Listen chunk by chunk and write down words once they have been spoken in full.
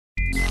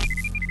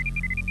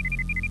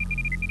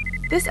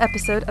This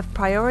episode of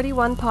Priority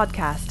One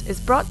Podcast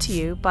is brought to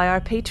you by our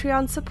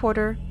Patreon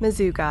supporter,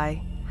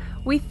 Mizugai.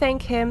 We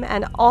thank him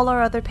and all our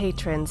other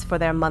patrons for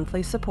their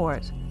monthly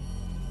support.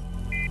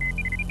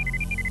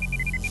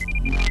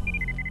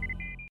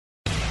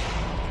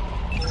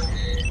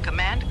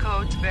 Command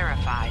codes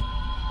verified.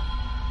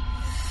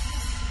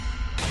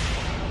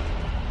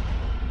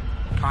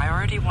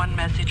 Priority One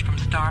message from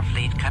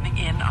Starfleet coming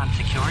in on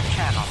secured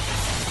channel.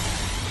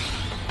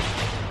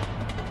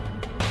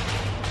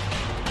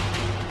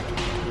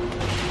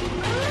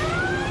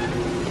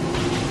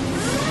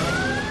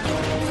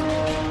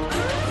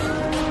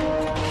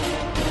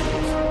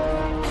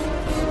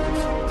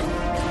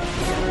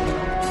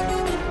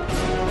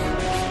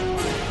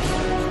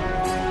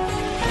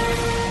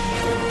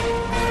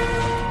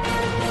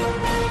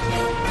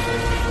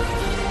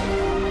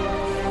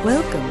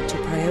 Welcome to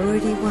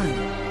Priority One.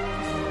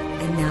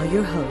 And now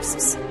your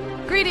hosts.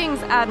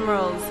 Greetings,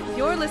 Admirals!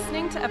 You're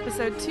listening to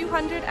episode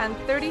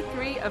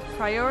 233 of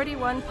Priority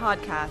One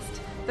Podcast,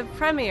 the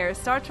premier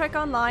Star Trek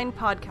Online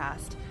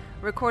podcast,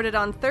 recorded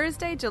on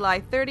Thursday,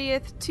 July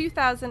 30th,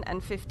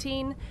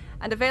 2015,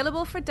 and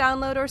available for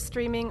download or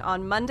streaming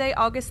on Monday,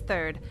 August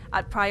 3rd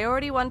at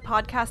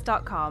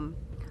PriorityOnePodcast.com.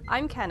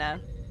 I'm Kenna.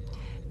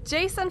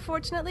 Jace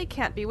unfortunately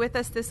can't be with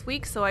us this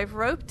week, so I've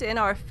roped in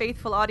our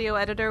faithful audio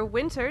editor,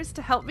 Winters,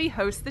 to help me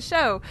host the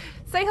show.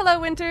 Say hello,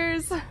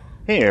 Winters!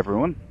 Hey,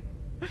 everyone.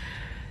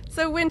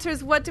 So,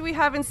 Winters, what do we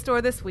have in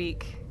store this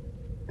week?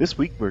 This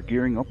week we're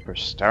gearing up for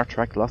Star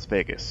Trek Las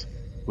Vegas.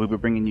 We'll be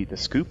bringing you the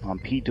scoop on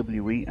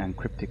PWE and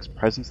Cryptic's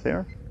presence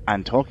there,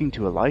 and talking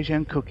to Elijah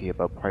and Cookie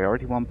about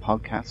Priority One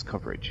podcast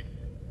coverage.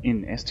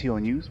 In STO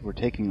News, we're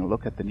taking a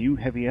look at the new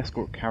heavy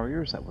escort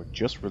carriers that were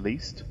just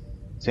released,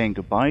 saying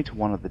goodbye to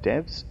one of the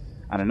devs,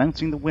 and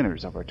announcing the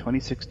winners of our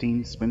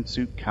 2016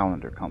 swimsuit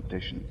calendar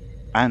competition.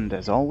 And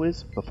as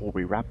always, before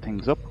we wrap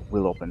things up,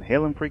 we'll open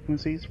hailing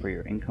frequencies for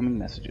your incoming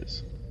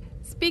messages.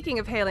 Speaking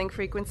of hailing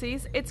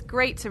frequencies, it's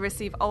great to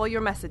receive all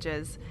your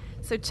messages.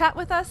 So chat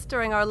with us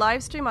during our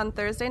live stream on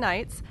Thursday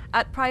nights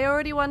at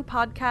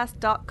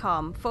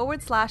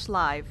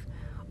PriorityOnePodcast.com/live,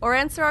 or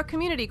answer our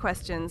community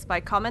questions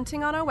by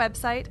commenting on our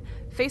website,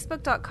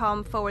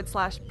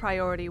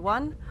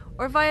 Facebook.com/PriorityOne,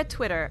 or via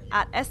Twitter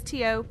at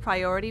STO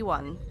Priority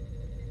One.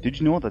 Did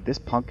you know that this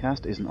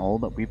podcast isn't all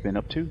that we've been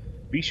up to?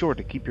 Be sure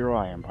to keep your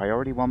eye on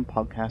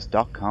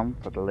PriorityOnePodcast.com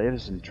for the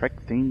latest in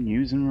Trek-themed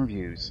news and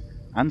reviews,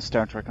 and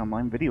Star Trek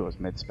Online videos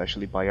made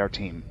specially by our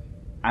team.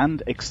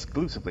 And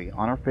exclusively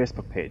on our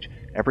Facebook page,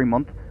 every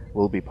month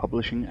we'll be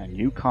publishing a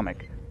new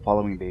comic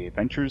following the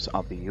adventures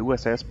of the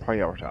USS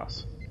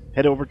Prioritas.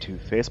 Head over to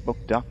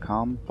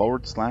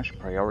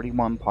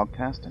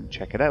Facebook.com/PriorityOnePodcast and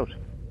check it out.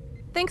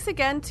 Thanks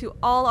again to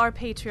all our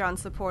Patreon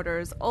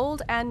supporters,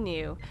 old and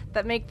new,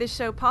 that make this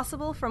show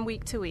possible from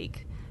week to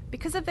week.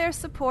 Because of their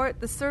support,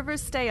 the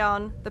servers stay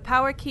on, the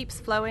power keeps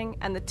flowing,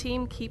 and the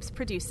team keeps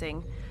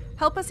producing.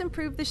 Help us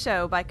improve the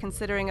show by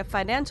considering a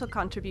financial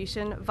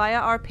contribution via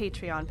our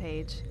Patreon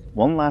page.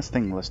 One last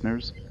thing,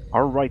 listeners.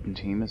 Our writing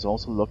team is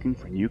also looking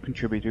for new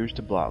contributors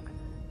to blog.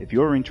 If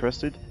you're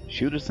interested,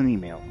 shoot us an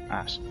email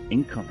at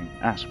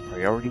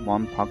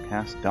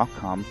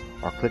incoming@PriorityOnePodcast.com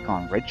or click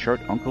on Red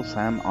Shirt Uncle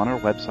Sam on our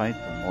website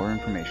for more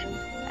information.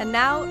 And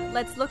now,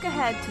 let's look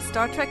ahead to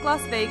Star Trek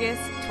Las Vegas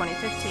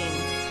 2015.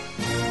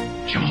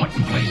 Jim, what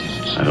in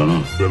places? I don't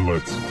know. Then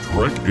let's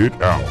Trek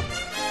it out.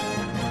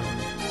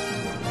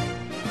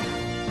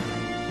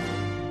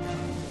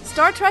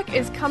 Star Trek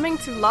is coming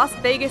to Las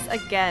Vegas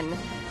again.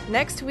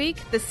 Next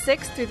week, the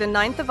 6th through the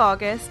 9th of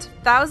August,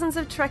 thousands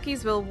of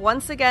Trekkies will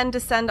once again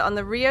descend on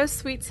the Rio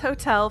Suites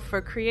Hotel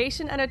for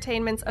Creation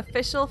Entertainment's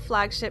official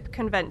flagship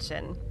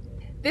convention.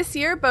 This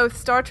year, both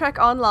Star Trek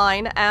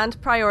Online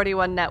and Priority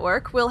One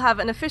Network will have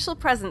an official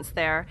presence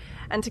there,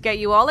 and to get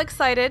you all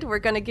excited, we're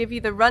going to give you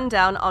the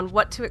rundown on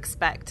what to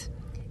expect.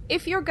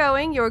 If you're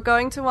going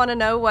to want to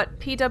know what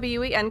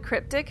PWE and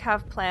Cryptic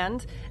have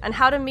planned, and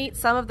how to meet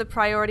some of the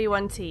Priority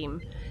One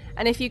team.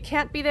 And if you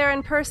can't be there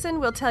in person,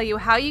 we'll tell you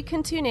how you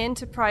can tune in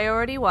to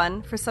Priority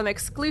One for some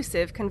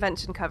exclusive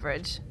convention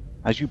coverage.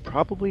 As you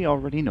probably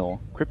already know,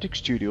 Cryptic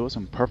Studios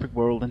and Perfect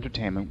World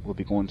Entertainment will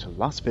be going to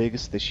Las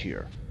Vegas this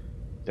year.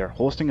 They're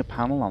hosting a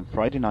panel on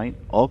Friday night,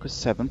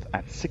 August 7th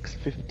at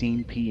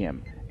 6:15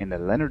 p.m. in the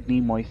Leonard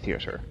Nimoy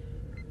Theatre.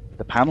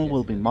 The panel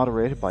will be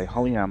moderated by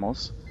Holly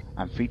Amos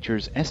and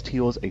features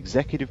STO's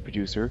executive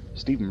producer,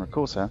 Stephen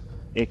Mercosa,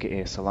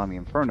 aka Salami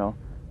Inferno,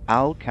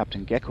 Al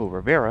Captain Gecko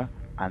Rivera,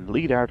 and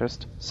lead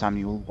artist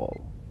Samuel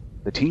Wall.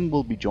 The team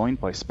will be joined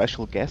by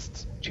special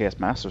guests Chase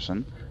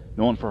Masterson,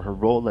 known for her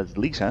role as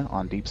Lisa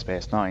on Deep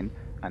Space Nine,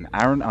 and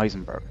Aaron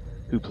Eisenberg,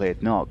 who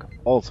played Nog,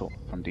 also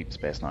from Deep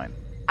Space Nine.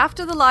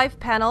 After the live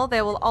panel,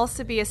 there will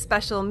also be a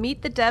special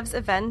Meet the Devs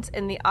event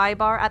in the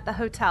iBar at the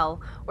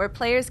hotel, where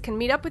players can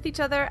meet up with each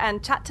other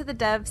and chat to the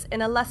devs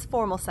in a less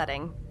formal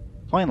setting.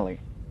 Finally,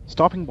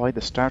 Stopping by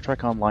the Star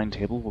Trek Online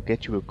table will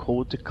get you a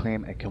code to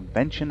claim a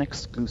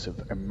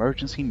convention-exclusive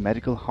Emergency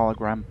Medical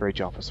Hologram Bridge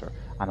Officer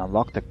and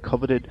unlock the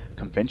coveted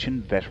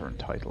Convention Veteran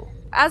title.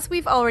 As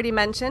we've already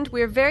mentioned,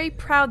 we're very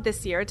proud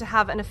this year to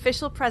have an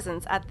official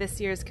presence at this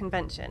year's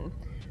convention.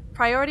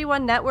 Priority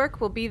One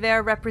Network will be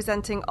there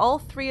representing all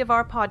three of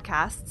our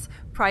podcasts,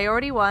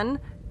 Priority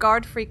One,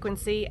 Guard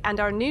Frequency, and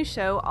our new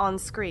show, On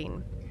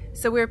Screen.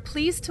 So we're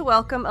pleased to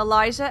welcome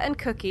Elijah and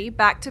Cookie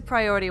back to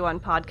Priority One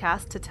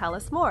Podcast to tell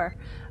us more.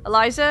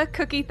 Elijah,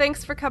 Cookie,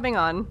 thanks for coming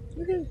on.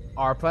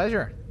 Our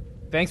pleasure.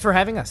 Thanks for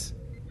having us.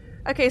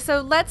 Okay,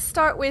 so let's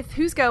start with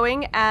who's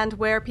going and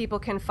where people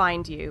can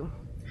find you.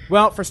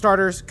 Well, for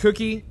starters,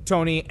 Cookie,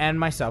 Tony, and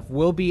myself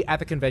will be at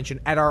the convention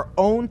at our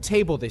own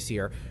table this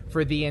year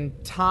for the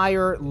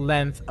entire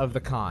length of the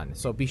con.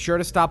 So be sure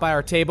to stop by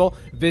our table,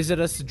 visit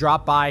us,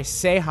 drop by,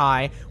 say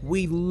hi.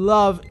 We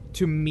love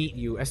to meet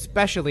you,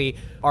 especially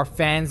our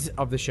fans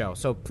of the show.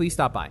 So please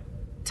stop by.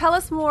 Tell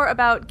us more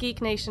about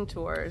Geek Nation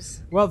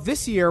Tours. Well,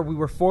 this year we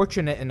were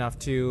fortunate enough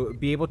to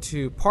be able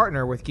to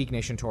partner with Geek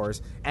Nation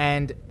Tours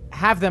and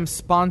have them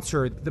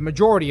sponsor the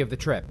majority of the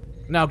trip.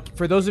 Now,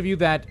 for those of you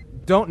that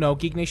don't know,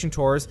 Geek Nation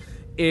Tours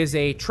is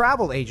a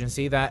travel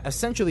agency that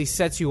essentially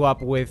sets you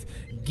up with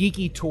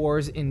geeky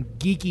tours in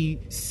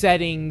geeky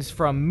settings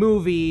from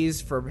movies,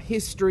 from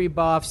history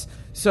buffs.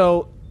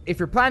 So if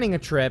you're planning a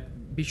trip,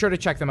 be sure to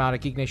check them out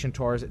at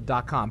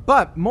geeknationtours.com.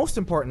 But most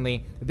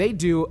importantly, they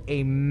do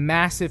a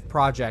massive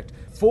project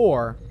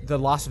for the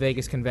Las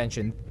Vegas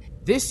convention.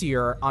 This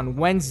year, on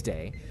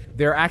Wednesday,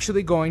 they're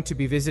actually going to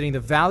be visiting the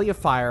Valley of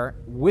Fire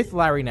with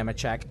Larry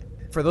Nemeczek.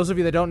 For those of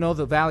you that don't know,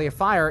 the Valley of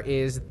Fire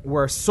is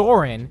where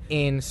Soren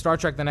in Star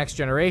Trek The Next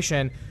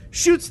Generation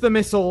shoots the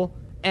missile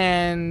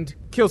and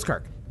kills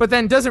Kirk. But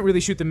then doesn't really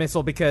shoot the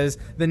missile because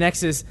the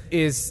Nexus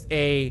is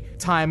a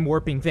time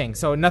warping thing.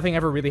 So nothing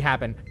ever really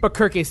happened. But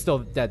Kirk is still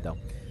dead, though.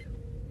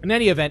 In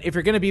any event, if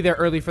you're going to be there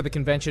early for the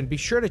convention, be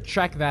sure to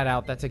check that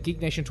out. That's at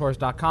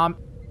geeknationtours.com.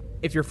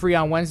 If you're free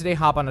on Wednesday,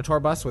 hop on a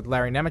tour bus with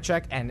Larry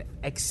Nemeczek and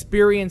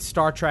experience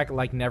Star Trek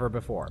like never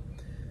before.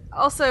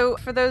 Also,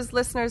 for those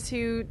listeners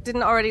who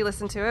didn't already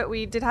listen to it,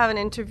 we did have an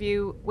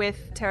interview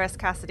with Terrace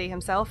Cassidy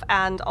himself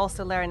and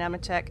also Larry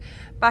Nemeczek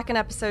back in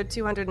episode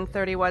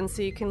 231,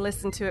 so you can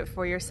listen to it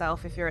for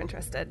yourself if you're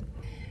interested.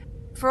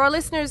 For our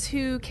listeners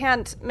who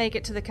can't make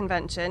it to the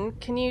convention,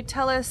 can you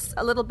tell us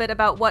a little bit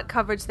about what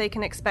coverage they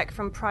can expect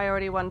from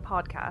Priority One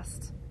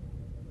Podcast?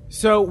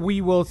 So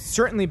we will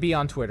certainly be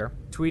on Twitter,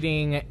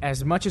 tweeting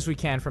as much as we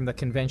can from the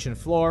convention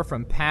floor,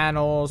 from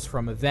panels,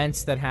 from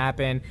events that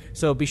happen.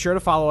 So be sure to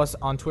follow us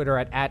on Twitter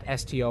at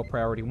STO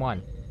Priority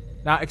One.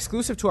 Now,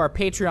 exclusive to our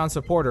Patreon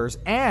supporters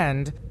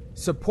and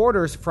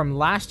supporters from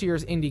last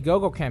year's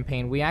Indiegogo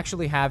campaign, we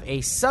actually have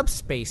a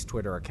Subspace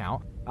Twitter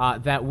account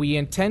that we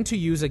intend to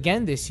use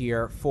again this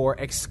year for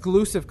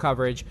exclusive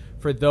coverage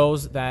for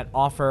those that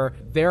offer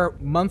their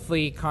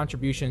monthly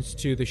contributions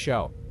to the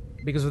show.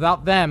 Because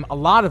without them, a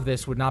lot of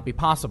this would not be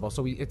possible.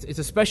 So it's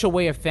a special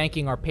way of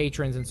thanking our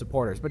patrons and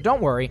supporters. But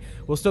don't worry,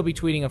 we'll still be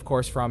tweeting, of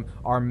course, from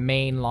our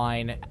main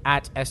line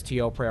at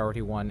STO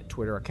Priority One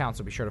Twitter account,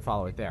 so be sure to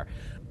follow it there.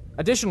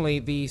 Additionally,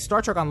 the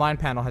Star Trek Online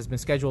panel has been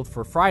scheduled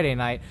for Friday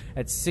night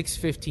at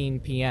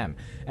 6:15 p.m.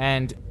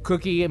 And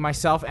Cookie,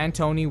 myself, and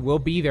Tony will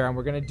be there, and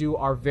we're going to do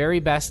our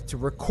very best to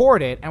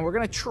record it, and we're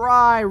going to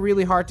try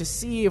really hard to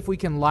see if we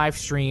can live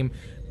stream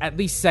at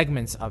least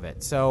segments of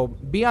it. So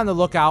be on the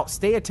lookout,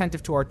 stay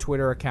attentive to our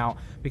Twitter account,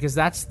 because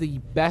that's the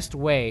best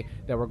way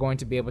that we're going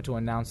to be able to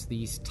announce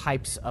these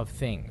types of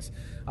things.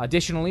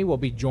 Additionally, we'll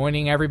be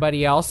joining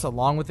everybody else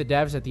along with the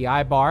devs at the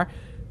iBar.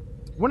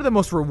 One of the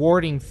most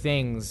rewarding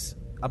things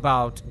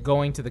about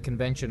going to the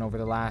convention over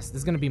this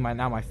is going to be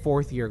my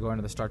fourth year going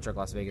to the Star Trek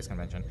Las Vegas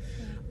convention,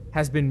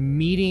 has been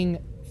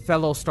meeting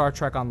fellow Star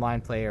Trek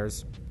Online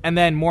players, and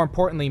then more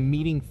importantly,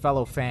 meeting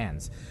fellow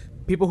fans.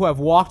 People who have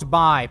walked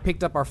by,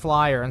 picked up our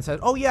flyer, and said,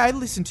 "Oh yeah, I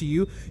listened to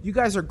you. You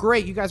guys are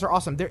great. You guys are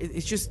awesome."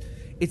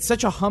 It's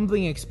such a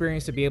humbling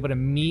experience to be able to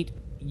meet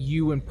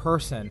you in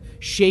person,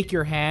 shake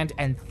your hand,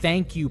 and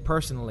thank you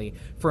personally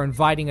for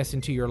inviting us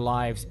into your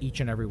lives each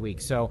and every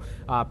week. So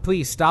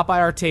please stop by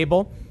our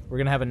table. We're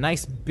going to have a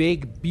nice,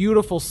 big,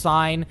 beautiful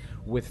sign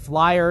with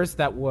flyers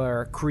that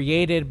were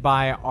created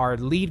by our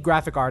lead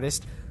graphic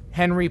artist,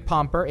 Henry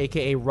Pomper,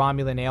 a.k.a.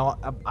 Romulan Ale.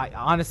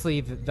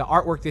 Honestly, the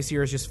artwork this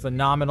year is just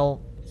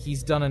phenomenal.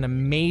 He's done an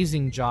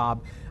amazing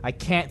job. I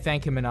can't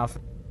thank him enough.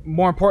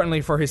 More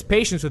importantly, for his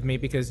patience with me,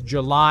 because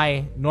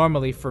July,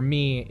 normally for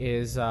me,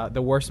 is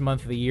the worst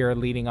month of the year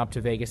leading up to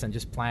Vegas and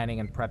just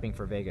planning and prepping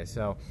for Vegas.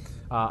 So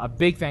a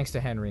big thanks to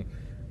Henry.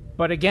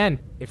 But again,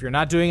 if you're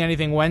not doing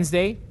anything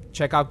Wednesday,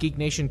 check out Geek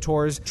Nation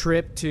Tours'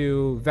 trip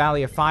to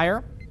Valley of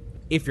Fire.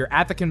 If you're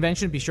at the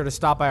convention, be sure to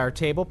stop by our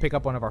table, pick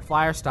up one of our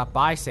flyers, stop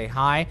by, say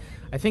hi.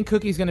 I think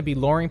Cookie's going to be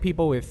luring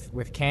people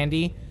with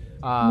candy.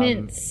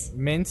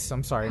 Mints,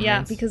 I'm sorry. Yeah,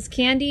 mints. Because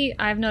candy,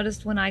 I've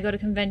noticed when I go to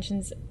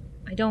conventions,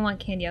 I don't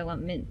want candy, I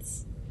want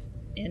mints.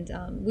 And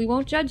we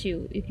won't judge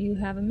you if you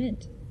have a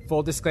mint.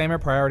 Full disclaimer,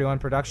 Priority One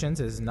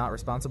Productions is not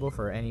responsible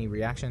for any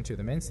reaction to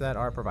the mints that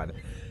are provided.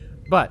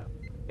 But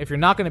if you're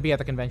not going to be at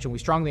the convention, we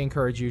strongly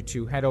encourage you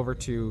to head over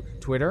to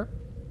Twitter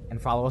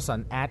and follow us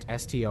on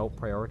 @STO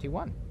Priority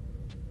 1.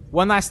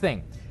 One last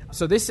thing.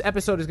 So this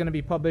episode is going to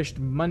be published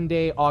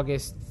Monday,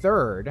 August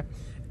 3rd.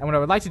 And what I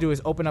would like to do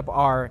is open up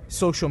our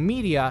social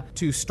media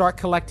to start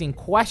collecting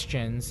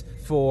questions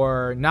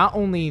for not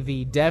only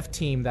the dev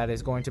team that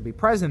is going to be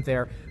present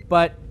there,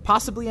 but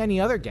possibly any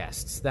other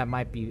guests that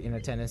might be in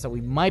attendance that we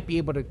might be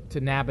able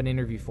to nab an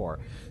interview for.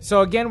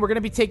 So again, we're going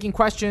to be taking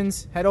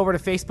questions. Head over to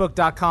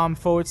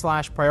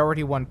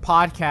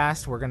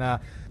facebook.com/Priority1Podcast. We're going to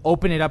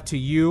open it up to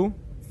you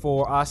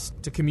for us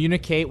to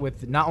communicate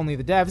with not only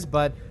the devs,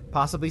 but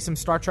possibly some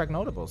Star Trek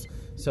notables.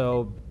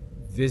 So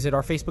visit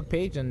our Facebook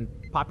page and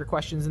pop your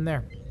questions in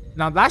there.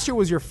 Now, last year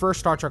was your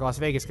first Star Trek Las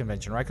Vegas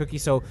convention, right, Cookie?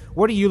 So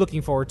what are you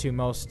looking forward to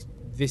most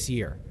this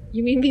year?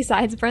 You mean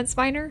besides Brent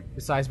Spiner?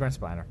 Besides Brent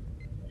Spiner.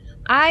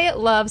 I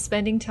love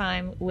spending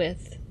time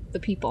with the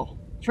people.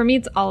 For me,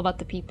 it's all about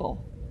the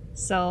people.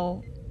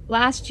 So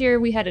last year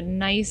we had a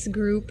nice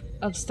group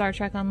of Star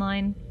Trek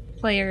Online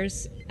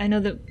players. I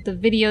know that the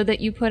video that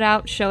you put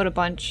out showed a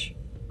bunch,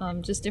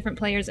 just different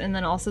players, and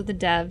then also the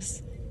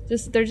devs.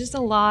 They're just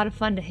a lot of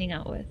fun to hang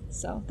out with.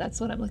 So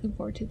that's what I'm looking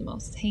forward to the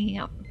most, hanging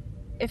out.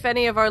 If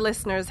any of our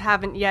listeners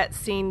haven't yet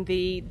seen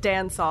the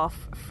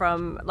dance-off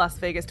from Las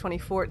Vegas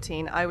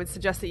 2014, I would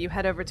suggest that you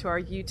head over to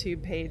our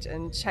YouTube page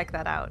and check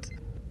that out.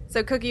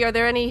 So, Cookie, are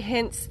there any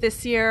hints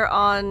this year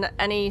on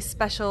any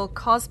special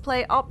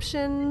cosplay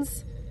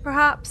options,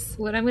 perhaps?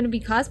 What I'm going to be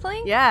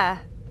cosplaying? Yeah.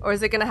 Or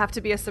is it going to have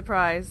to be a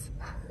surprise?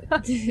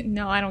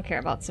 No, I don't care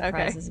about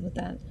surprises with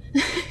that.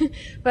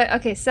 But,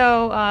 okay,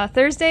 so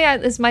Thursday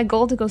is my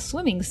goal to go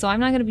swimming, so I'm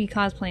not going to be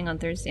cosplaying on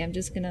Thursday. I'm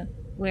just going to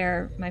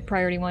wear my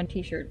Priority 1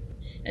 t-shirt.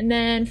 And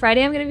then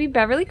Friday I'm going to be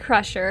Beverly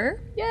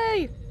Crusher.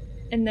 Yay!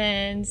 And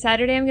then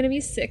Saturday I'm going to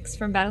be Six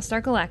from Battlestar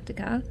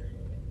Galactica.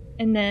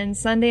 And then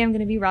Sunday I'm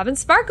going to be Robin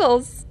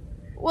Sparkles.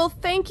 Well,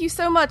 thank you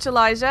so much,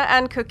 Elijah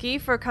and Cookie,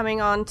 for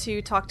coming on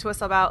to talk to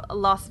us about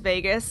Las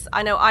Vegas.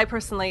 I know I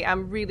personally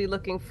am really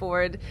looking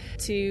forward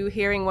to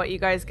hearing what you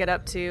guys get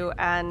up to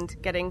and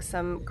getting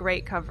some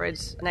great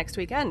coverage next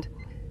weekend.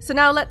 So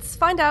now let's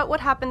find out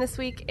what happened this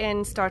week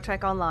in Star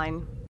Trek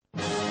Online.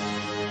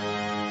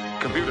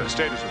 Computer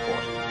status report.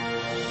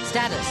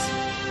 Status.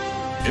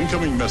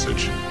 Incoming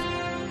message.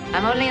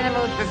 I'm only in the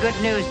mood for good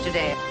news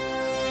today.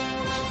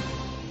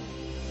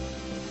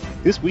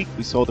 This week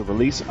we saw the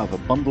release of a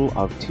bundle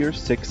of Tier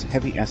 6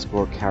 heavy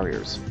escort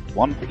carriers,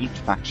 one for each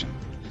faction,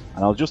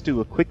 and I'll just do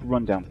a quick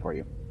rundown for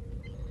you.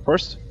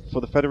 First,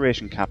 for the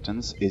Federation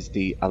captains is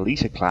the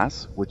Alita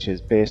class, which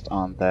is based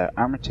on the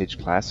Armitage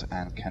class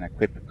and can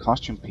equip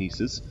costume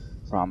pieces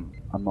from,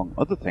 among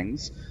other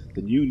things,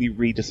 the newly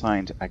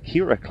redesigned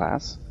Akira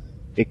class.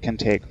 It can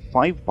take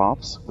 5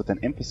 bops with an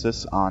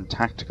emphasis on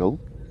tactical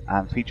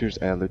and features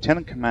a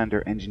Lieutenant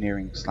Commander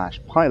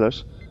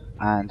Engineering/Pilot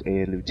and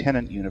a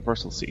Lieutenant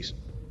Universal seat.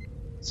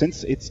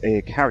 Since it's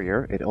a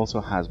carrier, it also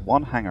has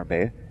one hangar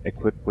bay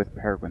equipped with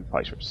Peregrine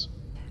fighters.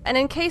 And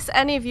in case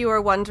any of you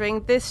are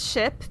wondering, this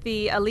ship,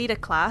 the Alita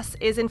class,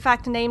 is in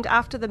fact named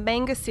after the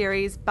manga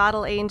series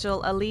Battle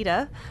Angel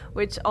Alita,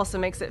 which also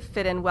makes it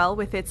fit in well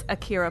with its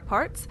Akira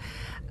parts.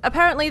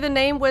 Apparently the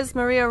name was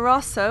Maria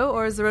Rosso,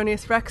 or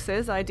Zeronius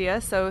Rex's, idea,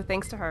 so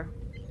thanks to her.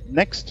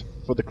 Next,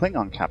 for the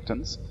Klingon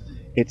captains,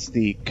 it's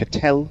the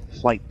Catel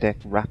Flight Deck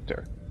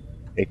Raptor.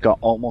 It got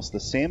almost the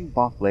same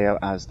bot layout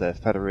as the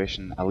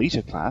Federation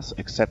Alita class,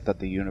 except that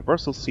the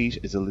Universal seat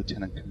is a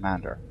Lieutenant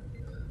Commander.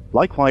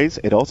 Likewise,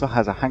 it also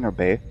has a hangar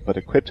bay, but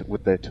equipped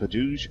with the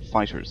Todouge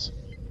fighters.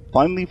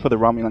 Finally, for the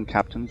Romulan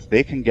captains,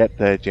 they can get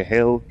the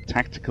Jahale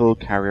Tactical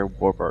Carrier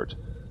Warbird.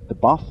 The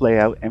BOF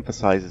layout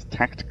emphasizes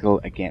tactical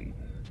again,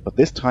 but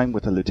this time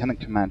with a Lieutenant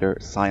Commander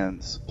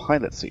Silence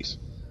pilot seat.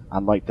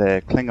 And like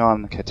the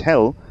Klingon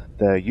Catel,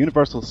 the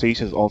Universal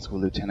seat is also a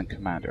Lieutenant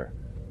Commander.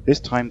 This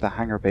time the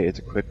hangar bay is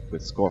equipped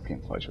with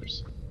Scorpion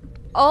fighters.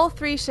 All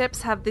 3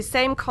 ships have the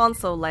same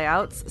console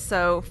layouts,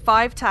 so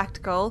 5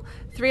 tactical,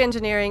 3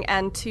 engineering,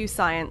 and 2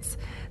 science.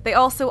 They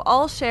also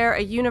all share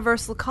a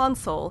universal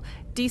console,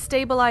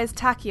 destabilized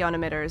tachyon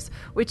emitters,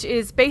 which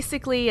is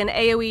basically an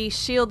AoE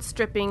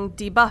shield-stripping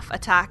debuff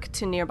attack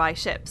to nearby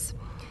ships.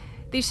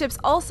 These ships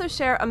also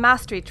share a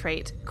mastery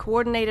trait,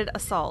 Coordinated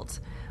Assault.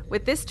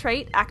 With this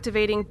trait,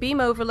 activating Beam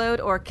Overload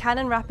or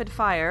Cannon Rapid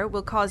Fire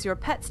will cause your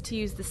pets to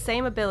use the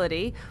same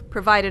ability,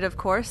 provided of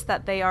course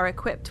that they are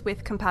equipped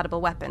with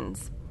compatible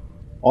weapons.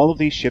 All of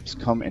these ships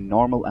come in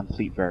normal and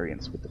fleet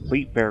variants, with the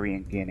fleet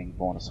variant gaining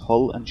bonus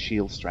hull and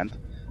shield strength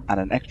and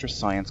an extra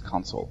science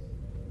console.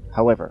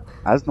 However,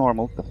 as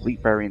normal, the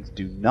fleet variants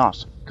do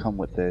not come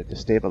with the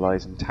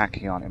destabilizing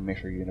tachyon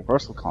emitter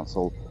universal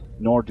console,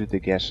 nor do they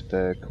get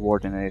the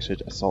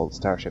Coordinated Assault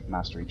Starship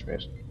Mastery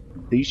trait.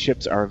 These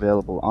ships are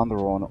available on their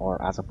own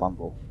or as a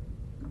bundle.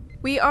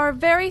 We are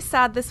very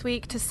sad this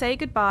week to say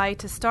goodbye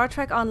to Star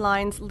Trek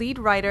Online's lead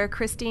writer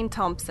Christine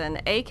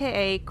Thompson,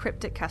 aka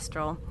Cryptic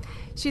Kestrel.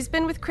 She's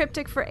been with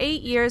Cryptic for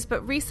 8 years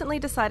but recently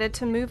decided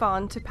to move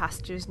on to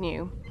pastures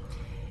new.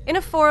 In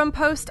a forum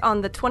post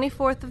on the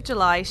 24th of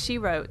July, she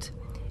wrote,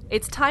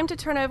 It's time to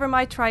turn over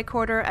my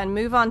tricorder and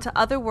move on to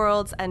other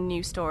worlds and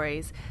new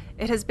stories.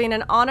 It has been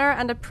an honor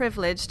and a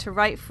privilege to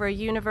write for a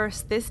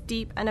universe this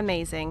deep and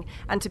amazing,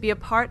 and to be a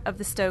part of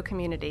the Stowe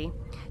community.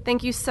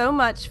 Thank you so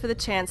much for the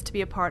chance to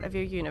be a part of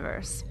your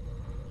universe.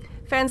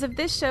 Fans of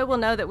this show will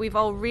know that we've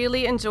all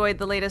really enjoyed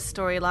the latest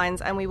storylines,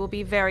 and we will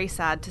be very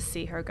sad to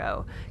see her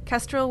go.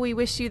 Kestrel, we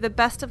wish you the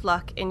best of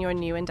luck in your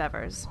new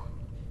endeavors.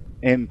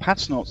 In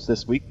patch notes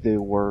this week, they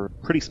were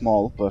pretty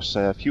small, but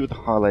a few of the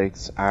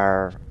highlights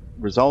are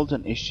resolved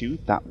an issue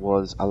that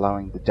was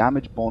allowing the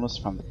damage bonus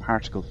from the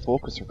particle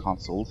focuser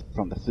consoles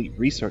from the Fleet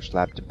Research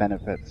Lab to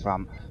benefit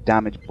from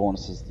damage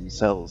bonuses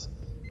themselves.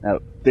 Now,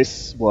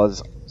 this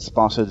was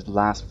spotted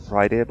last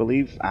Friday, I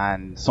believe,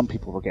 and some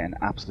people were getting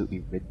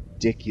absolutely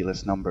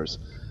ridiculous numbers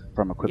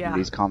from equipping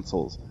these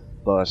consoles.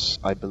 But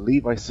I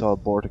believe I saw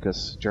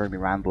Borticus Jeremy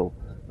Randall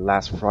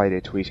last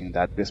Friday tweeting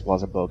that this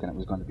was a bug and it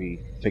was going to be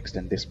fixed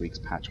in this week's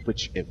patch,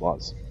 which it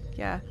was.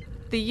 Yeah.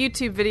 The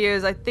YouTube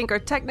videos, I think, are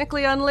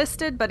technically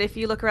unlisted, but if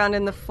you look around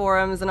in the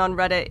forums and on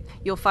Reddit,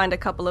 you'll find a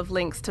couple of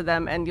links to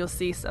them, and you'll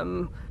see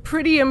some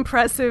pretty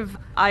impressive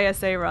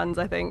ISA runs,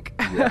 I think.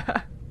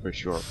 Yeah, for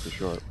sure.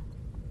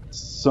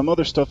 Some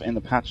other stuff in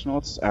the patch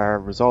notes are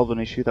resolve an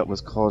issue that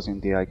was causing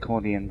the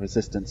Iconian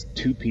Resistance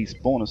 2-piece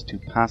bonus to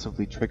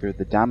passively trigger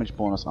the damage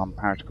bonus on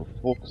particle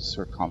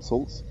focuser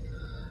consoles,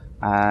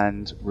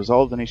 and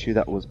resolved an issue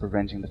that was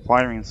preventing the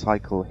firing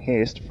cycle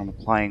haste from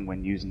applying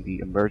when using the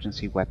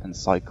emergency weapon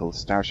cycle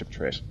starship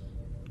trait.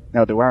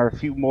 Now, there are a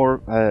few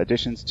more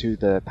additions to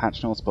the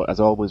patch notes, but as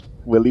always,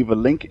 we'll leave a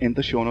link in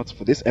the show notes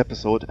for this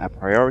episode at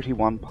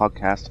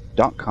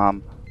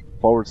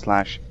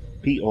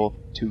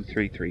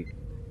PriorityOnePodcast.com/PO233.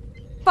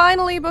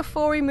 Finally,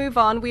 before we move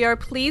on, we are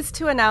pleased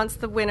to announce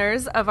the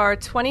winners of our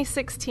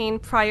 2016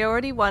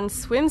 Priority One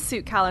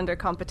swimsuit calendar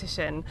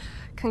competition.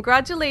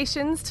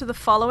 Congratulations to the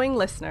following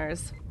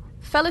listeners: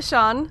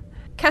 Felishan,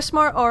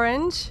 Keshmar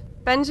Orange,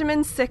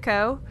 Benjamin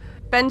Sicko,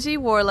 Benji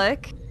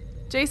Warlick,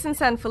 Jason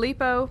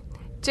Sanfilippo,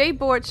 Jay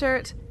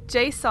Borchert,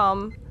 Jay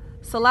Som,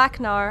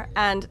 Salaknar,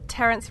 and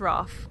Terence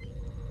Roth.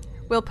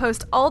 We'll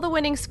post all the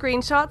winning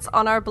screenshots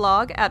on our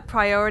blog at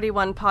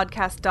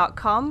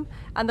PriorityOnePodcast.com,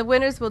 and the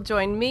winners will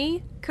join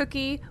me,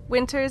 Cookie,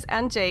 Winters,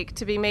 and Jake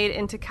to be made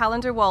into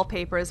calendar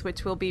wallpapers,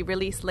 which will be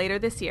released later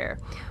this year.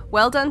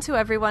 Well done to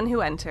everyone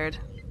who entered.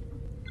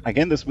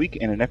 Again this week,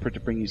 in an effort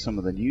to bring you some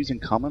of the news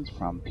and comments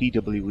from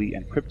PWE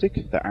and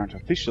Cryptic that aren't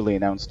officially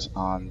announced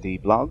on the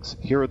blogs,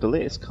 here are the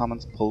latest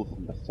comments pulled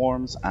from the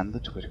forums and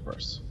the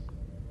Twitterverse.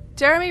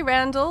 Jeremy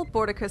Randall,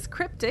 Borticus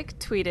Cryptic,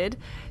 tweeted,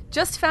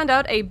 "Just found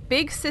out a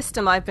big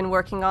system I've been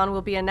working on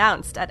will be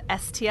announced at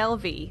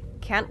STLV.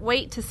 Can't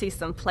wait to see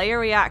some player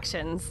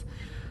reactions."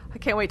 I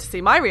can't wait to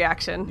see my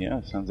reaction.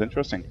 Yeah, sounds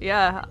interesting.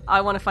 Yeah,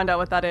 I want to find out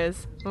what that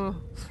is.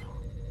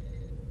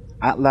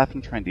 At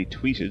Laughing Trendy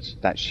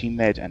tweeted that she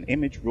made an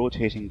image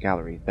rotating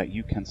gallery that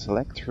you can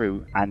select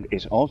through, and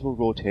it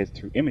auto-rotates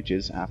through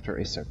images after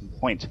a certain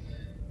point.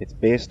 It's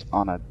based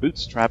on a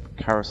bootstrap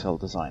carousel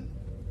design.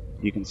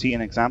 You can see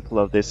an example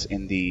of this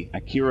in the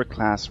Akira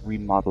class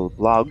remodel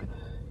blog.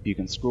 You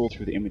can scroll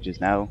through the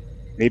images now.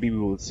 Maybe we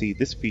will see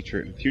this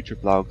feature in future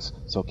blogs,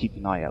 so keep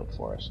an eye out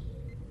for it.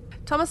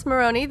 Thomas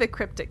Maroney, the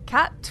Cryptic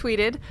Cat,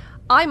 tweeted,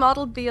 "I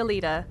modeled the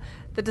Alita.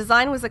 The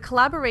design was a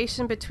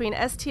collaboration between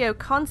STO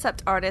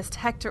concept artist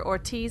Hector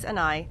Ortiz and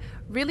I.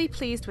 Really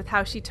pleased with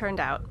how she turned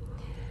out."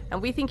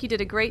 And we think you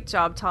did a great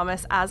job,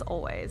 Thomas, as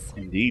always.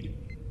 Indeed.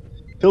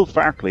 Phil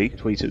Farkley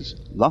tweeted,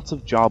 "Lots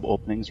of job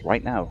openings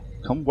right now.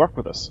 Come work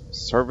with us.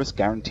 Service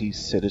guarantees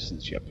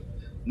citizenship."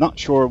 Not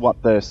sure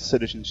what the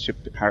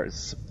citizenship part is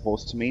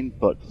supposed to mean,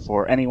 but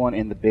for anyone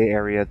in the Bay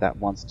Area that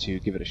wants to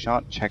give it a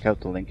shot, check out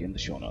the link in the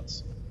show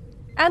notes.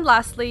 And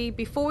lastly,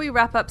 before we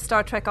wrap up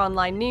Star Trek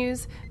Online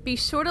news, be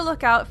sure to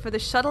look out for the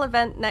shuttle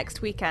event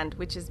next weekend,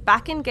 which is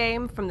back in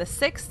game from the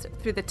 6th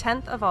through the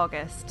 10th of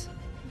August.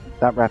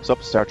 That wraps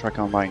up Star Trek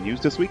Online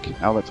news this week.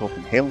 Now let's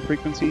open hailing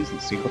frequencies and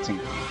see what's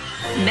incoming.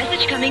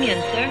 Message coming in,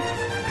 sir.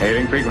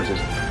 Hailing frequencies.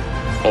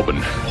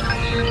 Open.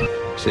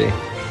 See,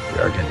 we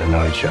are getting to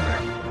know each other.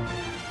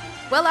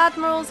 Well,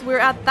 Admirals, we're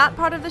at that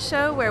part of the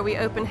show where we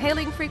open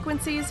hailing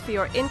frequencies for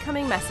your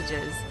incoming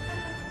messages.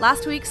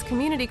 Last week's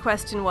community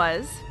question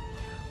was,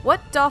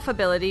 what DOF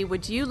ability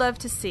would you love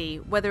to see,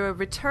 whether a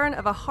return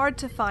of a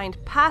hard-to-find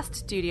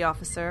past duty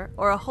officer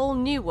or a whole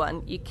new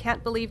one you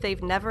can't believe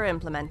they've never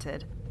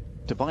implemented?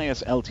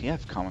 Tobias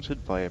LTF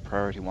commented via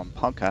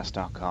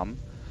PriorityOnePodcast.com,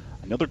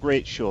 "Another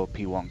great show,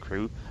 P1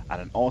 crew,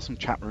 and an awesome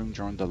chat room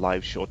during the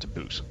live show to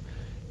boot.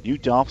 New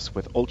DOFs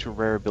with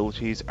ultra-rare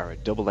abilities are a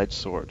double-edged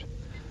sword.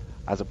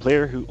 As a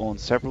player who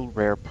owns several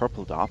rare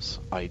purple DOFs,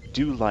 I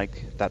do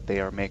like that they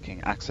are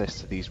making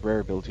access to these rare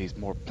abilities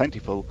more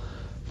plentiful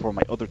for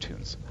my other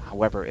tunes.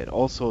 However, it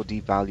also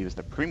devalues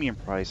the premium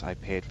price I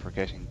paid for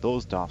getting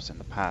those DOFs in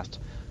the past,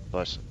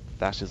 but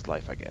that is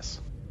life, I guess."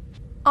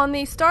 On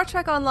the Star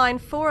Trek Online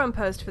forum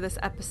post for this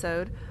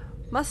episode,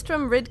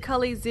 Mustrum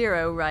Ridcully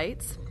 0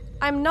 writes,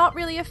 "I'm not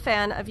really a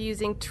fan of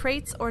using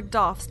traits or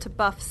DOFs to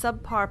buff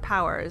subpar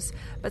powers,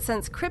 but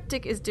since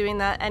Cryptic is doing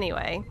that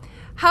anyway,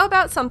 How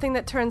about something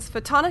that turns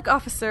Photonic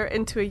Officer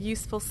into a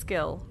useful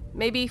skill?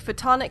 Maybe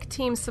Photonic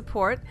Team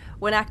Support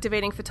when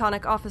activating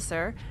Photonic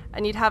Officer,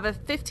 and you'd have a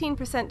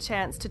 15%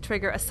 chance to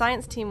trigger a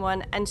Science Team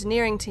 1,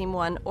 Engineering Team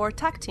 1, or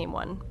Tech Team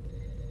 1.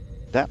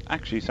 That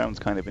actually sounds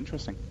kind of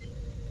interesting.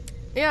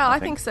 Yeah, I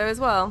think so as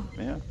well.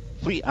 Yeah.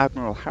 Fleet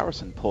Admiral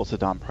Harrison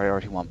posted on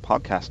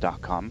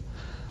PriorityOnePodcast.com,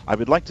 I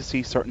would like to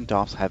see certain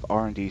DOFs have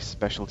R&D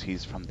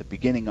specialties from the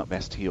beginning of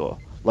STO,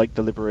 like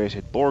the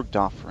liberated Borg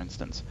DOF for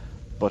instance,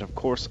 but of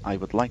course I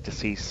would like to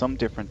see some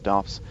different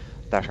DOFs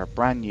that are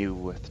brand new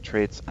with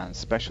traits and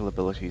special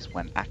abilities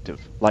when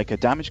active, like a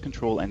damage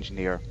control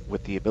engineer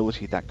with the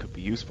ability that could be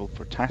useful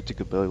for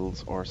tactical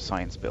builds or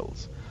science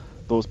builds.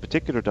 Those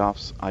particular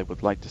DOFs I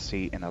would like to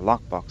see in a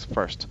lockbox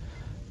first,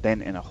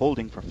 then in a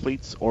holding for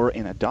fleets or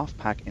in a DOF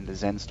pack in the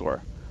Zen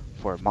store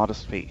for a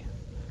modest fee.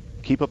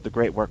 Keep up the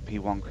great work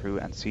P1 crew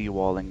and see you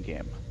all in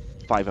game.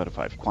 5 out of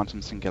 5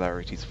 quantum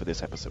singularities for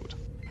this episode.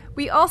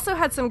 We also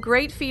had some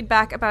great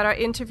feedback about our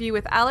interview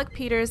with Alec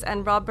Peters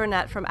and Rob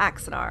Burnett from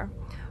Axanar.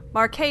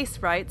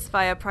 Marcase writes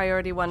via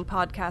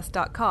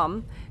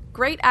PriorityOnePodcast.com,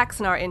 great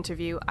Axanar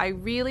interview. I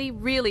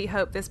really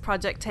hope this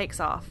project takes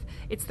off.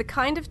 It's the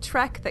kind of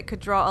Trek that could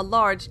draw a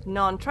large,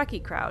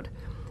 non-Trekkie crowd.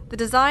 The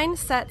design,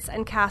 sets,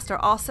 and cast are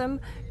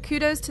awesome.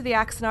 Kudos to the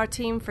Axanar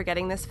team for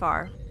getting this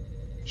far.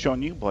 Sean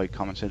Newboy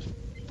commented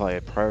via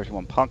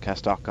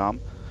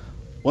PriorityOnePodcast.com,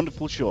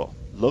 wonderful show.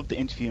 Love the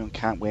interview and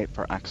can't wait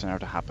for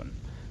Axanar to happen.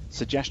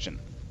 Suggestion: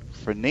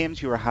 for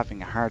names you are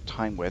having a hard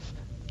time with,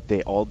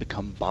 they all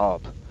become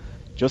Bob.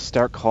 Just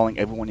start calling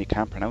everyone you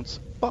can't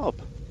pronounce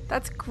Bob.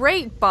 That's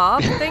great,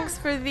 Bob. Thanks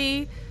for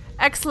the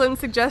excellent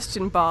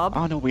suggestion, Bob.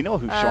 Oh no, we know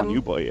who Sean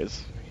Newboy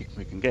is.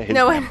 We can get his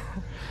no, name.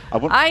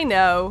 I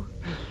know.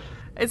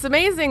 It's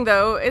amazing,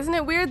 though. Isn't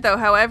it weird, though,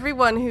 how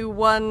everyone who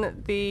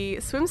won the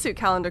swimsuit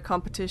calendar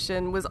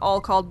competition was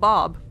all called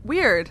Bob?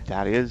 Weird.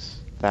 That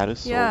is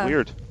so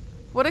weird.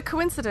 What a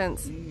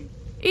coincidence.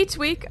 Each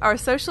week, our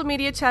social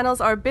media channels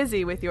are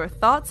busy with your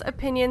thoughts,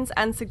 opinions,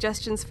 and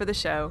suggestions for the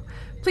show.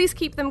 Please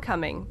keep them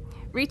coming.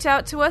 Reach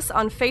out to us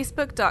on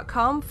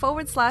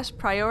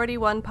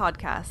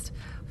Facebook.com/PriorityOnePodcast.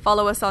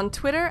 Follow us on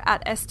Twitter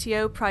at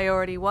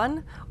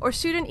STOPriority1 or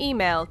shoot an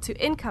email to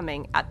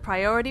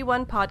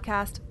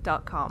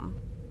incoming@PriorityOnePodcast.com.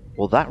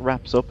 Well, that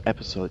wraps up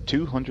episode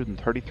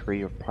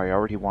 233 of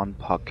Priority One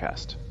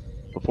Podcast.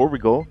 Before we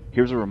go,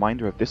 here's a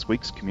reminder of this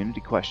week's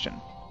community question.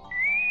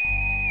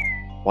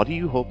 What are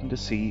you hoping to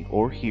see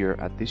or hear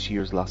at this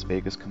year's Las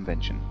Vegas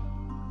convention?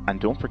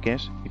 And don't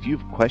forget, if you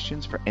have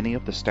questions for any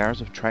of the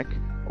stars of Trek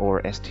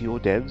or STO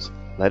devs,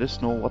 let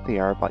us know what they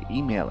are by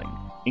emailing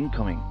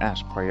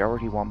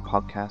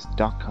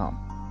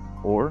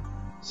incoming@PriorityOnePodcast.com or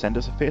send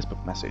us a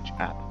Facebook message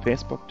at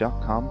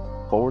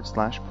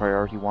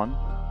facebook.com/PriorityOne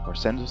or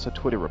send us a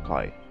Twitter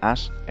reply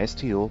at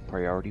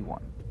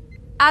STOPriority1.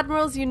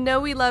 Admirals, you know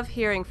we love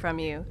hearing from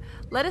you.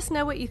 Let us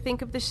know what you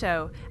think of the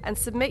show and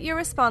submit your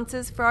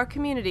responses for our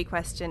community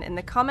question in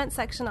the comment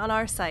section on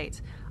our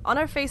site, on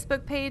our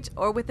Facebook page,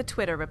 or with a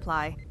Twitter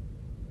reply.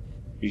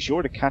 Be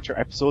sure to catch our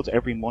episodes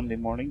every Monday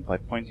morning by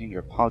pointing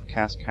your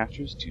podcast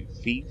catchers to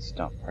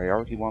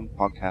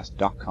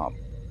feeds.PriorityOnePodcast.com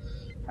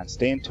and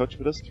stay in touch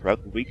with us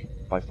throughout the week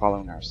by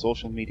following our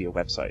social media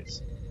websites.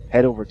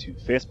 Head over to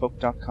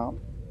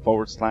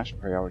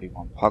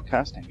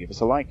facebook.com/PriorityOnePodcast and give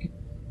us a like,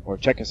 or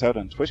check us out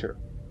on Twitter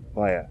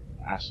via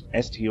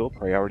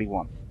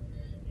 @STOPriority1.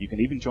 You can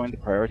even join the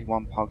Priority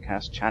One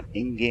Podcast chat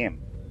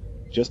in-game.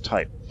 Just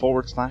type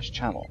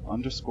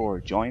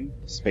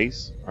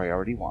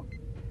 /channel_join_Priority1.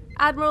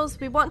 Admirals,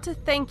 we want to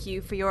thank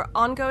you for your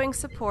ongoing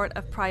support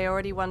of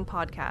Priority One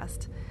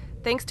Podcast.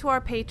 Thanks to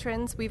our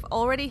patrons, we've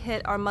already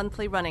hit our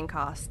monthly running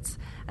costs.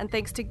 And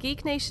thanks to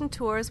Geek Nation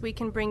Tours, we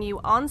can bring you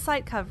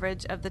on-site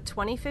coverage of the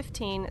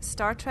 2015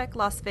 Star Trek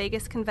Las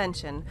Vegas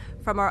convention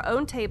from our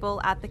own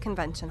table at the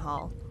convention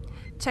hall.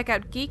 Check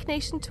out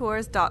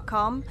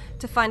geeknationtours.com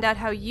to find out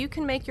how you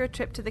can make your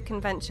trip to the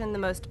convention the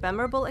most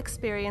memorable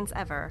experience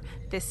ever,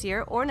 this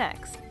year or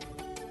next.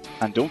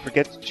 And don't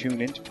forget to tune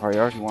in to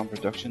Priority One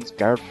Productions'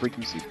 Guard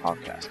Frequency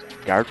podcast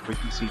at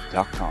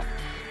guardfrequency.com,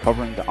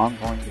 covering the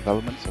ongoing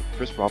developments of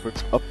Chris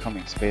Roberts'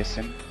 upcoming space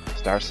sim,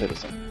 Star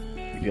Citizen.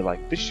 If you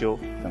like this show,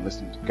 then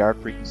listening to Guard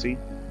Frequency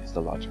is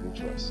the logical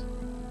choice.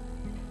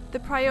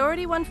 The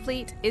Priority One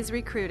fleet is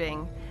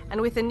recruiting,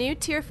 and with a new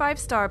Tier 5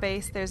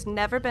 starbase, there's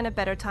never been a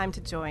better time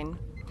to join.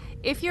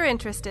 If you're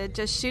interested,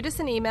 just shoot us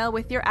an email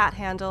with your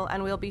 @handle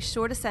and we'll be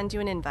sure to send you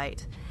an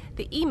invite.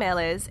 The email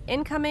is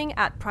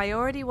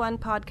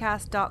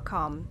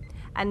incoming@PriorityOnePodcast.com.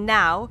 And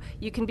now,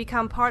 you can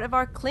become part of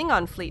our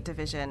Klingon Fleet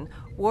division,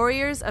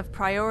 Warriors of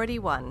Priority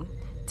One.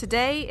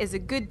 Today is a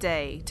good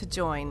day to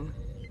join.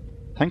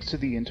 Thanks to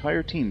the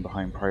entire team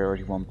behind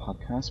Priority One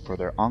Podcast for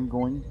their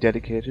ongoing,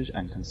 dedicated,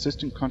 and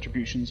consistent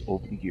contributions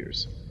over the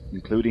years,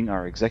 including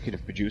our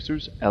executive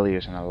producers,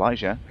 Elliot and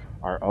Elijah,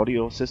 our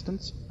audio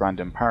assistants,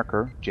 Brandon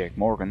Parker, Jake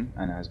Morgan,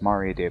 and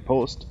Asmaria Day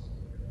Post.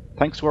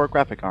 Thanks to our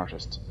graphic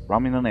artists,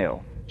 Romulan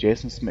Ale,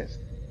 Jason Smith,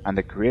 and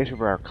the creator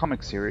of our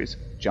comic series,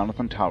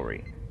 Jonathan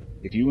Towery.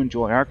 If you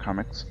enjoy our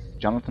comics,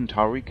 Jonathan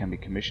Towery can be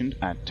commissioned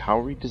at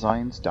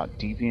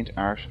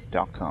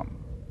towerydesigns.deviantart.com.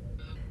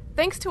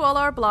 Thanks to all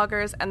our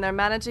bloggers and their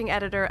managing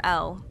editor,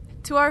 Elle.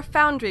 To our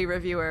Foundry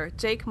reviewer,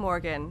 Jake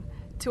Morgan.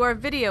 To our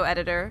video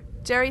editor,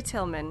 Jerry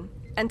Tillman.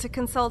 And to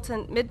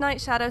consultant Midnight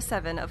Shadow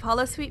 7 of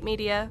Holosuite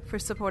Media for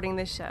supporting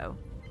this show.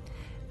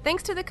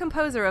 Thanks to the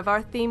composer of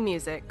our theme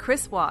music,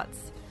 Chris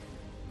Watts.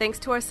 Thanks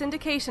to our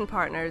syndication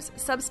partners,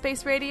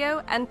 Subspace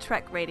Radio and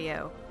Trek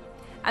Radio.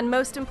 And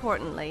most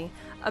importantly,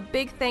 a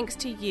big thanks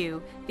to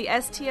you, the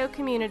STO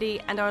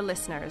community and our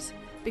listeners,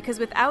 because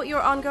without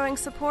your ongoing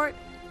support,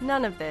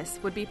 none of this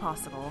would be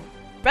possible.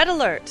 Red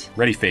alert!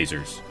 Ready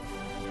phasers.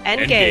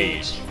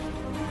 Engage.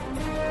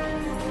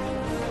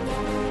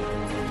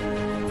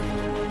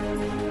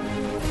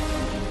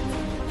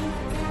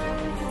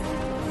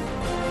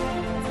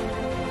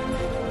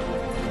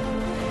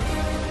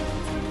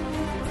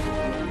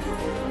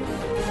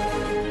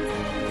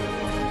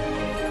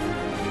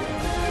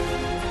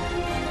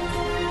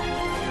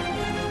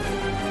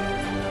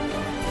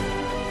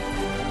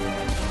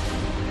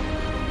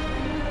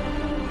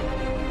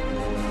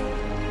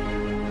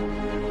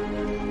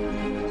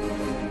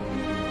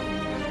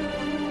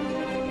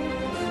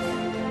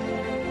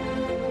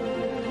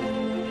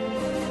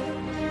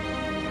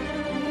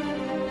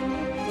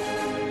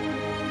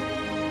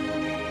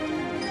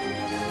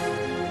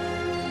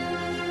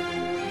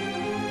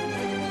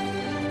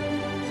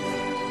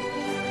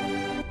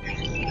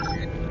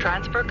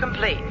 Transfer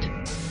complete.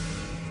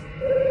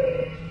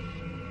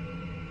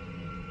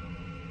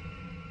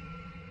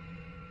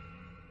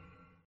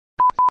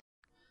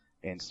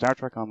 In Star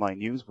Trek Online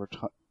news,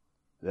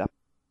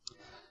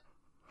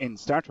 In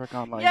Star Trek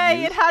Online Yay,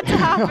 news... it had to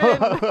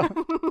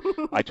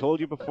happen! I told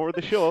you before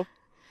the show.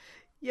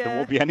 Yeah. There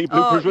won't be any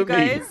bloopers with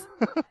guys.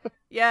 me.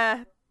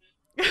 Yeah.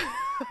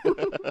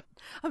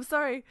 I'm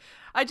sorry.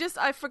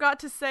 I forgot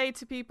to say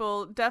to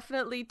people,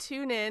 definitely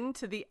tune in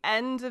to the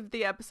end of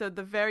the episode,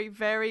 the very,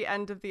 very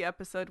end of the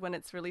episode when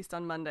it's released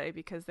on Monday,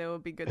 because there will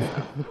be good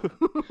stuff.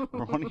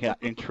 We're only at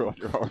intro,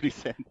 you're already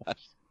saying that.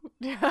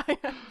 Yeah.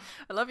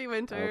 I love you,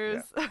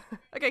 Winters.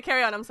 Okay,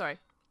 carry on, I'm sorry.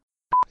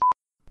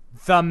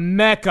 The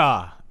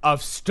Mecca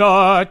of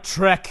Star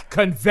Trek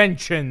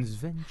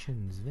conventions.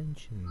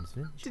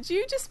 Did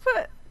you just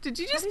put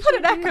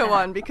an echo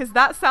on? Because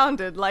that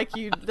sounded like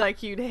you'd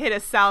hit a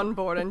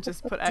soundboard and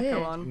just put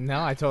echo on.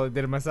 No, I totally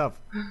did it myself.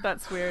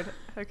 That's weird.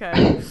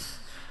 Okay.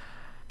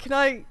 Can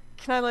I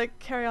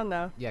carry on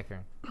now? Yeah,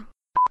 Karen.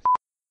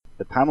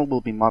 The panel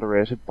will be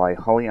moderated by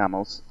Holly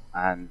Amos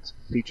and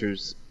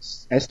features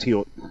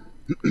STO.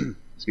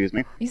 Excuse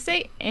me. You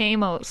say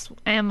Amos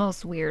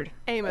weird.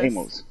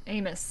 Amos.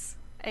 He's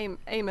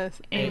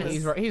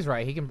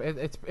right. He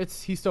can.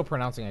 He's still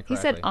pronouncing it correctly.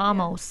 He said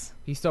Amos.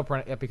 He's still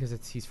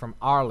because he's from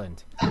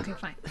Ireland. Okay,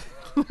 fine.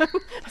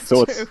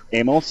 So it's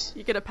Amos.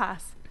 You get a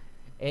pass.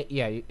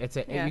 You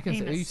can.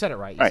 Amos. You said it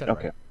right.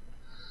 Okay.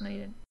 No, you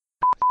didn't.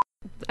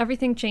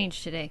 Everything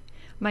changed today.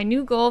 My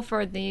new goal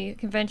for the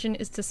convention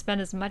is to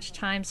spend as much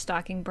time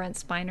stalking Brent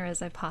Spiner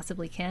as I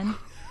possibly can,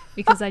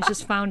 because I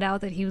just found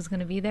out that he was going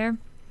to be there.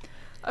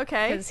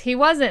 Okay. Because he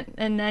wasn't,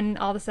 and then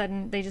all of a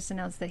sudden they just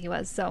announced that he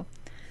was. So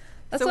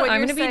that's what I'm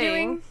going to be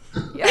doing.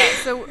 Yeah.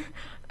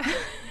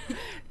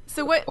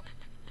 So what?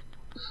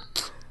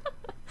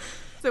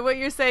 So what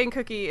you're saying,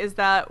 Cookie, is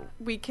that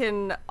we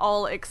can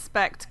all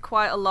expect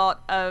quite a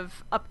lot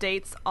of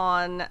updates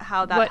on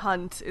how that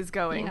hunt is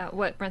going. Yeah,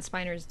 what Brent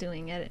Spiner is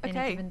doing at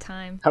any given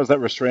time. How's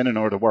that restraining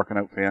order working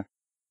out for you?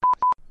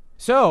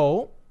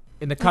 So,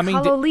 in the coming...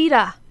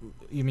 Lolita.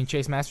 You mean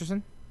Chase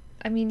Masterson?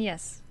 I mean,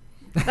 yes.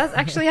 That's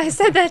actually, I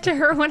said that to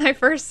her when I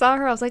first saw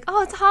her. I was like,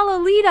 oh, it's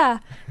Hololita.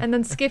 And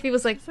then Skiffy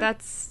was like,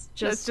 that's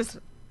just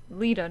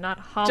Lita, not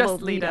Hololita.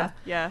 Just Lita,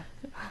 yeah.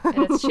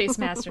 And it's Chase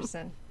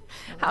Masterson.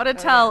 How to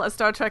tell a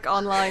Star Trek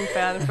Online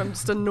fan from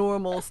just a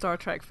normal Star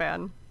Trek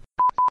fan.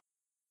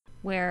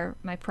 Wear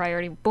my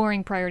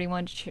boring Priority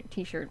 1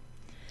 t-shirt.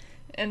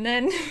 And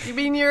then... You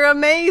mean your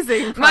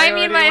amazing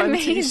Priority 1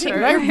 amazing t-shirt?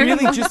 Did I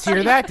really just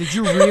hear that? Did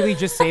you really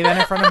just say that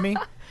in front of me?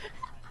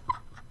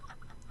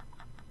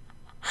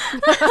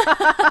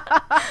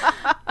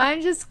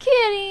 I'm just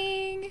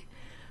kidding.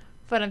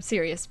 But I'm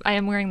serious. I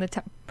am wearing the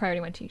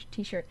Priority 1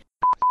 t-shirt.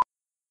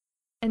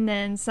 And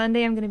then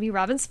Sunday I'm going to be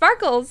Robin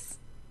Sparkles.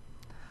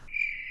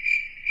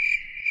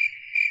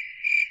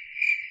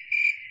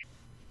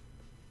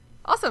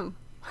 Awesome.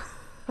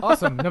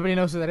 Awesome. Nobody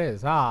knows who that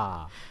is.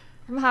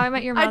 From How I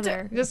Met Your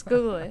Mother. Just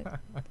Google it.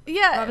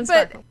 Yeah, Robin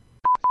but... Sparkles.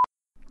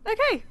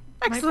 Okay,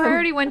 excellent. My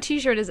Priority 1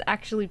 t-shirt is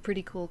actually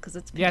pretty cool because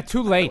it's pink. Yeah,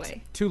 too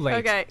late. Too late.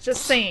 Okay.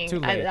 Just saying.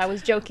 Too late. I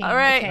was joking. All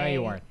right. Okay. No,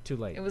 you weren't. Too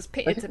late.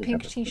 It's a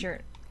pink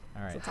t-shirt.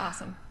 All right. So it's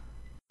awesome.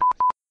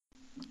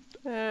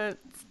 No,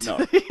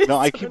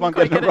 I keep on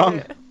getting it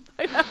wrong.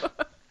 I know.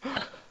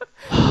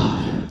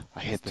 I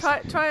hate this.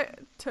 Try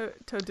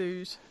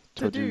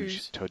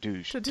Todouge.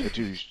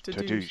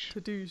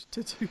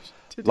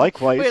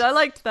 Likewise. Wait, I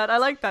liked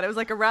that. It was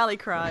like a rally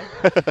cry.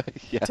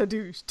 Yeah.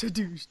 Todouge.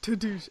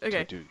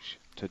 Okay.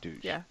 Todouge.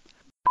 Yeah.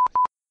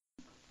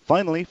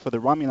 Finally, for the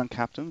Romulan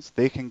captains,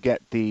 they can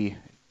get the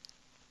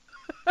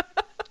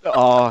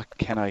Oh,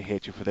 can I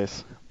hate you for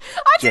this?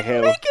 I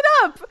didn't make it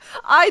up.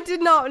 I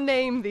did not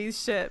name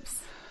these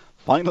ships.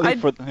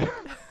 Finally,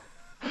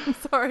 I'm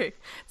sorry.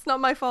 It's not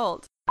my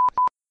fault.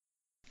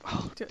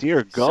 Oh,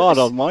 dear God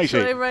Almighty!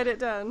 Should I write it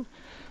down?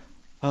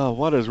 Oh,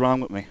 what is wrong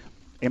with me?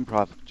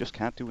 Improv. Just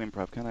can't do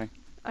improv, can I?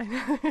 I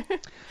know.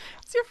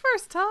 It's your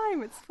first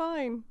time. It's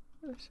fine.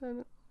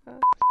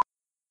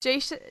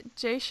 Jason.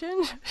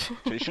 Jason.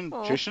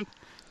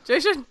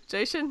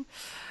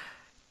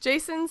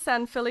 Jason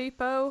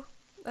Sanfilippo.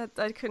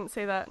 I couldn't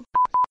say that.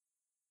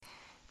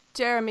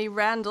 Jeremy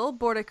Randall.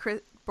 Border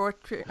Chris.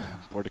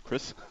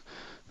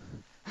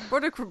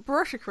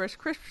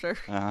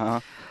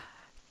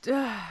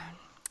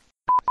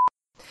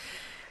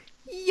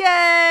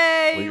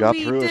 Yay! We got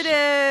through did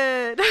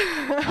it!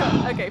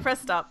 Okay,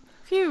 press stop.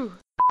 Phew.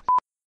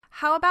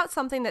 How about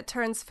something that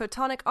turns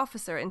Photonic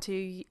Officer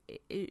into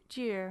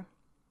Year?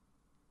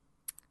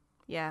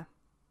 Yeah.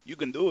 You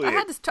can do it. I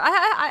had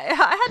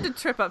to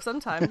trip up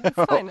sometime. It's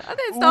fine. I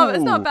think it's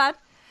not bad.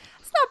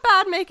 It's not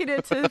bad making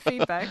it to the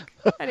feedback.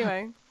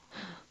 Anyway.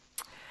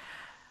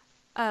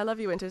 I love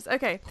you, Winters.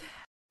 Okay.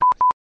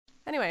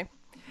 Anyway.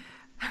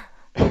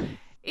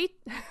 Eat.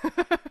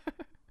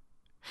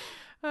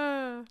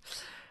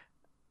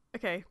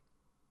 Okay.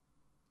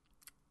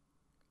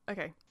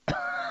 I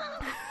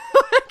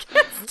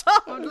can't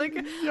stop. I'm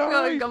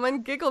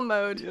in giggle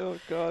mode. Oh,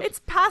 God. It's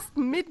past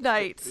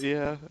midnight.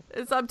 Yeah.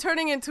 I'm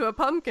turning into a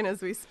pumpkin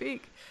as we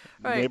speak.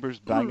 Right. Neighbors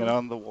banging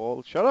on the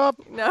wall. Shut up.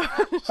 No.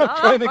 Shut I'm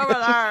trying to over get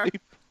there. to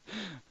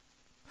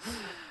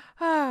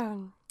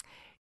sleep.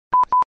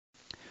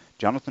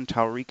 Jonathan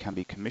Towery can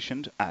be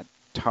commissioned at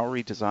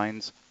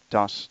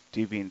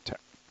towerydesigns.deviant.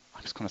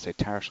 I was going to say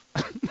tart.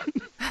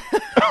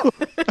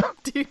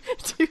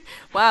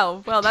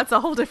 Wow, well, that's a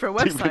whole different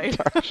website.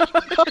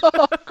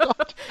 Oh,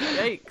 God.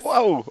 Yikes.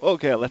 Whoa,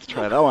 okay, let's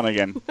try that one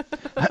again.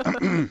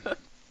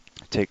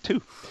 Take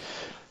 2.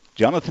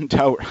 Jonathan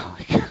Towery.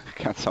 I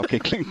can't stop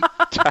giggling.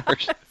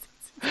 Tart.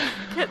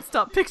 Can't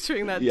stop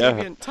picturing that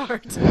deviant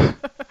tart.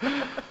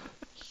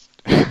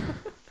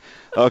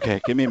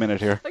 Okay, give me a minute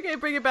here. Okay,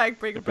 bring it back.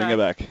 Bring it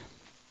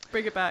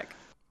back.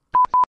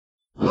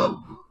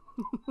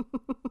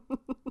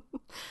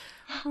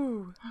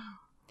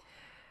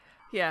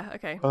 Yeah,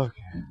 okay. Can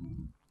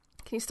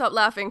you stop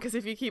laughing? Because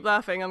if you keep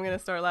laughing, I'm going to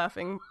start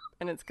laughing,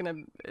 and it's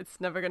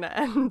never going to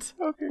end.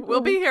 Okay,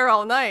 we'll be here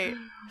all night.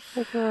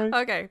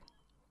 Okay.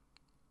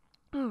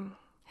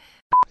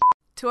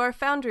 To our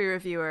Foundry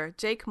reviewer,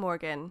 Jake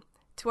Morgan.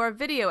 To our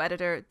video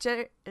editor,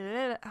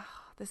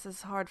 this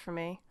is hard for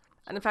me.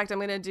 And in fact, I'm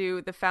going to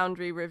do the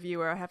Foundry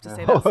reviewer. I have to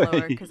say that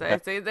slower, because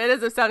that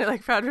is sounding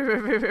like Foundry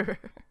reviewer.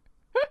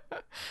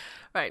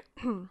 Right.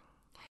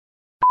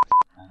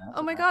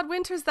 Oh my God,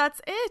 Winters,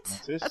 that's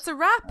it. That's a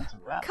wrap.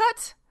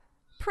 Cut.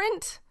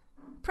 Print.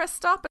 Press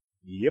stop.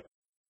 Yep.